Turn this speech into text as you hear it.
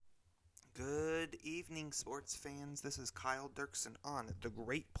evening, sports fans. This is Kyle Dirksen on the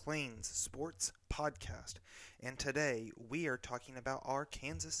Great Plains Sports Podcast. And today we are talking about our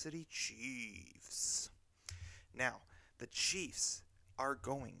Kansas City Chiefs. Now, the Chiefs are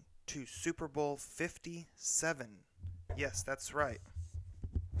going to Super Bowl 57. Yes, that's right.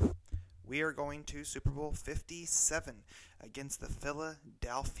 We are going to Super Bowl 57 against the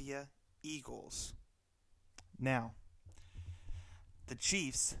Philadelphia Eagles. Now, the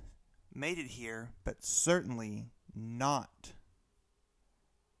Chiefs made it here, but certainly not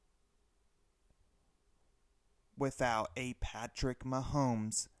without a Patrick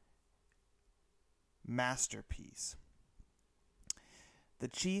Mahomes masterpiece. The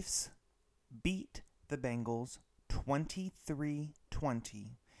Chiefs beat the Bengals 23-20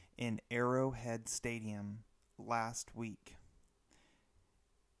 in Arrowhead Stadium last week.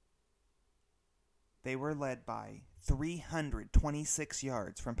 They were led by 326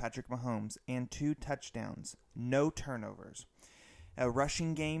 yards from Patrick Mahomes and 2 touchdowns, no turnovers. A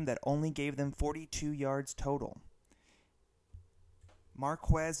rushing game that only gave them 42 yards total.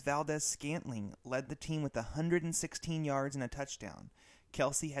 Marquez Valdes-Scantling led the team with 116 yards and a touchdown.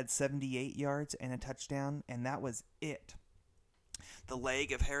 Kelce had 78 yards and a touchdown, and that was it. The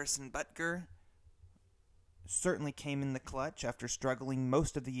leg of Harrison Butker certainly came in the clutch after struggling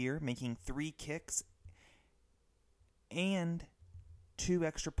most of the year, making 3 kicks and 2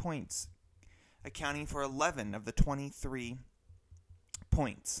 extra points, accounting for 11 of the 23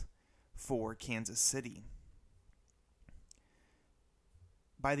 points for Kansas City.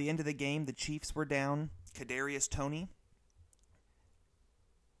 By the end of the game, the Chiefs were down Kadarius Toney,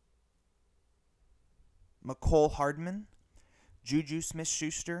 McCole Hardman, Juju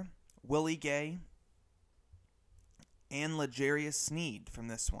Smith-Schuster, Willie Gay, and L'Jarius Sneed from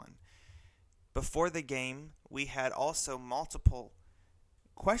this one. Before the game, we had also multiple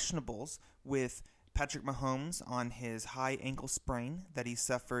questionables with Patrick Mahomes on his high ankle sprain that he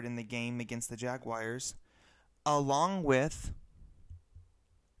suffered in the game against the Jaguars, along with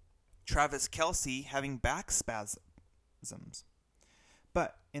Travis Kelce having back spasms.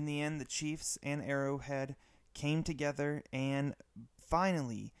 But in the end, the Chiefs and Arrowhead came together and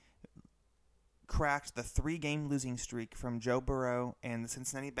finally cracked the 3-game losing streak from Joe Burrow and the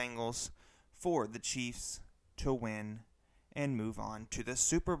Cincinnati Bengals for the Chiefs to win and move on to the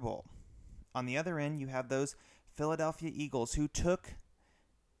Super Bowl. On the other end, you have those Philadelphia Eagles who took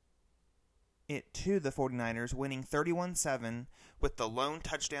it to the 49ers, winning 31-7, with the lone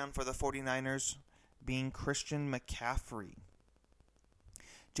touchdown for the 49ers being Christian McCaffrey.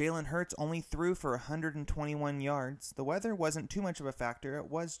 Jalen Hurts only threw for 121 yards. The weather wasn't too much of a factor. It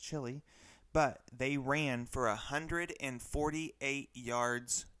was chilly, but they ran for 148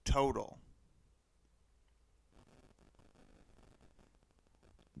 yards total.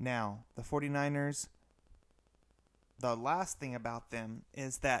 Now, the 49ers, the last thing about them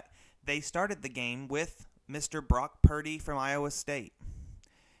is that they started the game with Mr. Brock Purdy from Iowa State.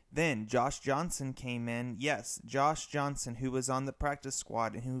 Then Josh Johnson came in. Yes, Josh Johnson, who was on the practice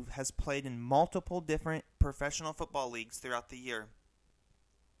squad and who has played in multiple different professional football leagues throughout the year.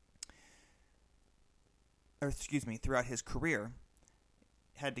 Throughout his career,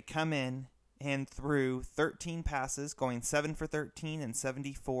 had to come in and threw 13 passes, going 7 for 13 and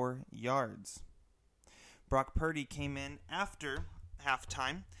 74 yards. Brock Purdy came in after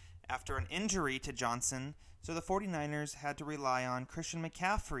halftime, after an injury to Johnson, so the 49ers had to rely on Christian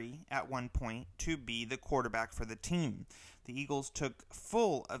McCaffrey at one point to be the quarterback for the team. The Eagles took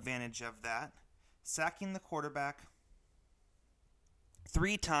full advantage of that, sacking the quarterback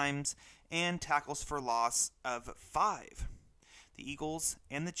 3 times and tackles for loss of 5. The Eagles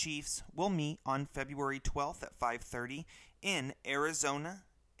and the Chiefs will meet on February 12th at 5:30 in Arizona,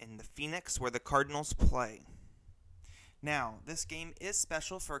 in the Phoenix, where the Cardinals play. Now, this game is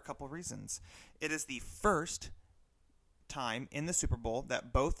special for a couple reasons. It is the first time in the Super Bowl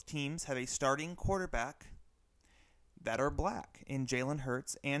that both teams have a starting quarterback that are black in Jalen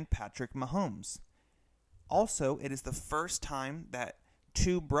Hurts and Patrick Mahomes. Also, it is the first time that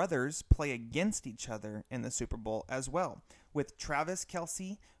 2 brothers play against each other in the Super Bowl as well, with Travis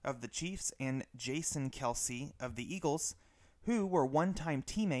Kelce of the Chiefs and Jason Kelce of the Eagles, who were one-time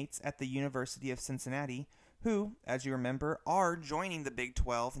teammates at the University of Cincinnati, who, as you remember, are joining the Big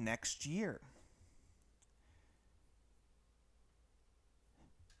 12 next year.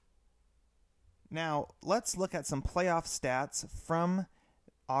 Now, let's look at some playoff stats from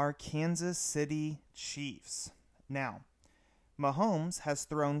our Kansas City Chiefs. Now, Mahomes has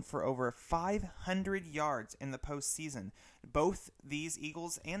thrown for over 500 yards in the postseason. Both these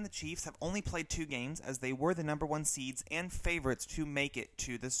Eagles and the Chiefs have only played 2 games, as they were the number 1 seeds and favorites to make it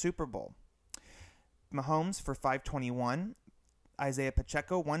to the Super Bowl. Mahomes for 521, Isaiah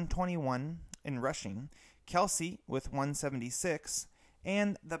Pacheco 121 in rushing, Kelce with 176,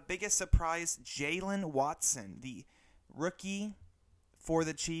 and the biggest surprise, Jalen Watson, the rookie for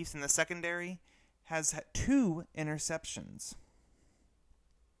the Chiefs in the secondary, has had 2 interceptions.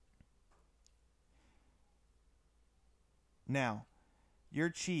 Now, your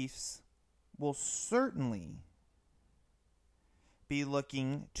Chiefs will certainly be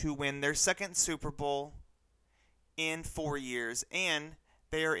looking to win their second Super Bowl in 4 years, and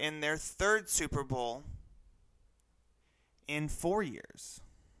they are in their third Super Bowl in 4 years.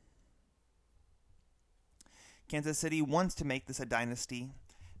 Kansas City wants to make this a dynasty,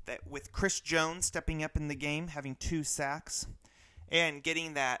 that with Chris Jones stepping up in the game, having 2 sacks, and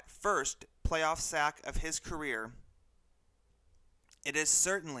getting that first playoff sack of his career, it is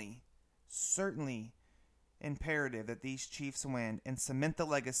certainly imperative that these Chiefs win and cement the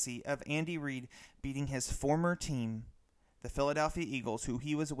legacy of Andy Reid beating his former team, the Philadelphia Eagles, who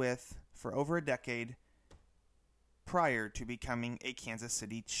he was with for over a decade prior to becoming a Kansas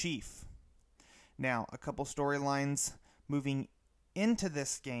City Chief. Now, a couple storylines moving into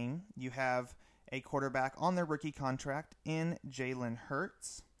this game. You have a quarterback on their rookie contract in Jalen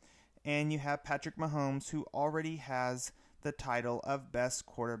Hurts, and you have Patrick Mahomes, who already has the title of best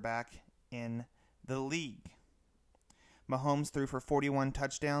quarterback in the league. Mahomes threw for 41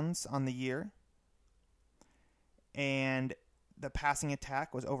 touchdowns on the year, and the passing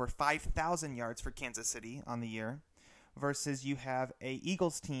attack was over 5,000 yards for Kansas City on the year, versus you have a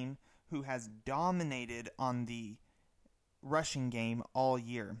Eagles team who has dominated on the rushing game all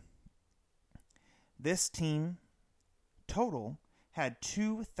year. This team total had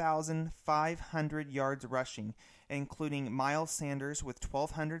 2,500 yards rushing, including Miles Sanders with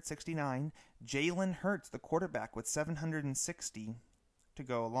 1,269, Jalen Hurts, the quarterback, with 760 to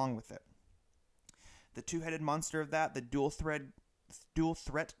go along with it. The two-headed monster of that, the dual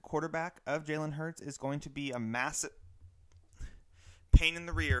threat quarterback of Jalen Hurts, is going to be a massive pain in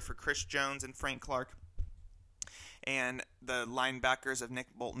the rear for Chris Jones and Frank Clark and the linebackers of Nick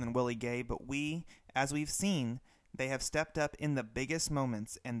Bolton and Willie Gay. But as we've seen, they have stepped up in the biggest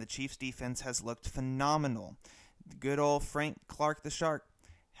moments, and the Chiefs' defense has looked phenomenal. Good old Frank Clark, the Shark,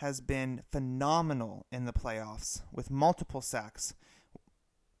 has been phenomenal in the playoffs with multiple sacks,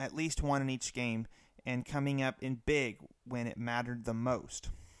 at least one in each game, and coming up in big when it mattered the most.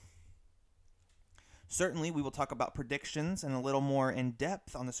 Certainly, we will talk about predictions and a little more in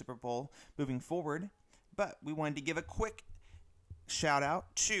depth on the Super Bowl moving forward, but we wanted to give a quick shout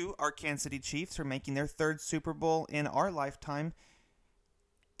out to our Kansas City Chiefs for making their third Super Bowl in our lifetime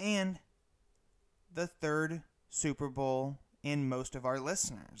and the third Super Bowl in most of our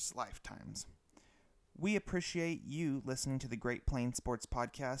listeners' lifetimes. We appreciate you listening to the Great Plains Sports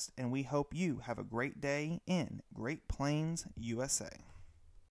Podcast, and we hope you have a great day in Great Plains, USA.